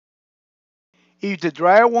If the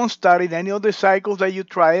dryer won't start in any of the cycles that you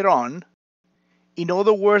try it on, in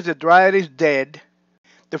other words, the dryer is dead,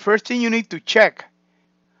 the first thing you need to check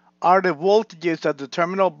are the voltages at the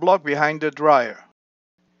terminal block behind the dryer.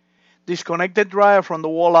 Disconnect the dryer from the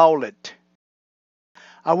wall outlet.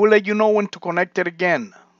 I will let you know when to connect it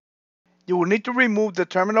again. You will need to remove the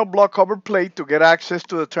terminal block cover plate to get access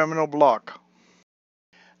to the terminal block.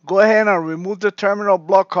 Go ahead and remove the terminal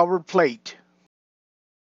block cover plate.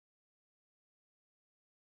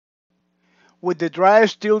 With the dryer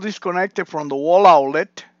still disconnected from the wall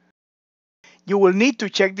outlet, you will need to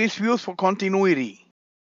check this fuse for continuity.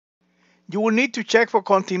 You will need to check for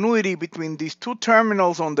continuity between these two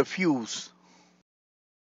terminals on the fuse.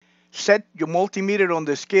 Set your multimeter on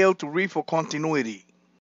the scale to read for continuity.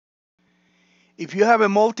 If you have a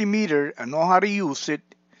multimeter and know how to use it,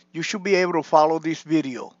 you should be able to follow this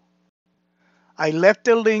video. I left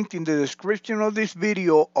a link in the description of this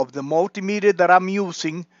video of the multimeter that I'm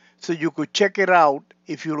using so you could check it out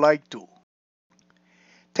if you like to.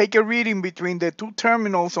 Take a reading between the two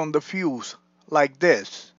terminals on the fuse, like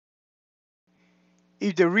this.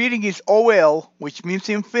 If the reading is OL, which means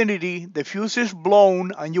infinity, the fuse is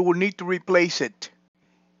blown and you will need to replace it.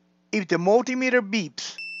 If the multimeter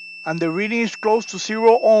beeps and the reading is close to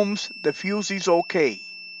 0 ohms, the fuse is okay.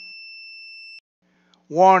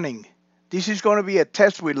 Warning, this is going to be a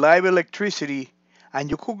test with live electricity and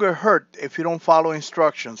you could get hurt if you don't follow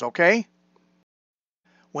instructions, okay?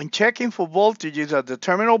 When checking for voltages at the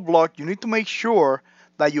terminal block, you need to make sure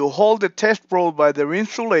that you hold the test probe by their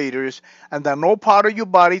insulators and that no part of your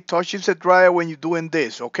body touches the dryer when you're doing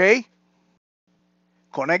this, okay?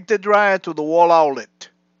 Connect the dryer to the wall outlet.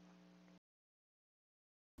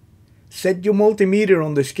 Set your multimeter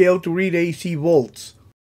on the scale to read AC volts.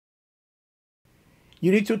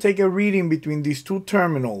 You need to take a reading between these two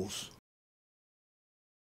terminals.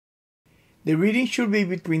 The reading should be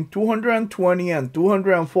between 220 and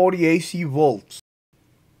 240 AC volts.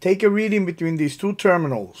 Take a reading between these two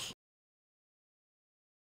terminals.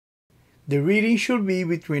 The reading should be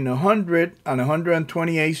between 100 and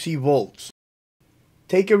 120 AC volts.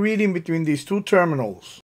 Take a reading between these two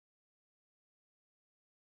terminals.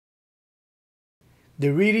 The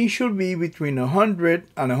reading should be between 100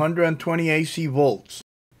 and 120 AC volts.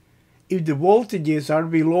 If the voltages are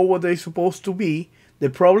below what they're supposed to be, the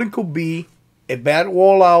problem could be a bad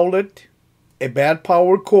wall outlet, a bad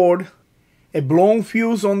power cord, a blown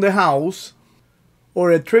fuse on the house, or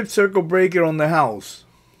a trip circuit breaker on the house.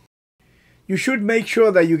 You should make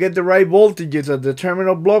sure that you get the right voltages at the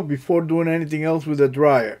terminal block before doing anything else with the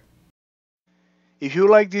dryer. If you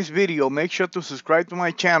like this video, make sure to subscribe to my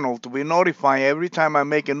channel to be notified every time I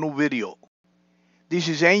make a new video. This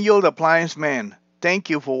is Angel the Appliance Man. Thank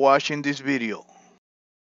you for watching this video.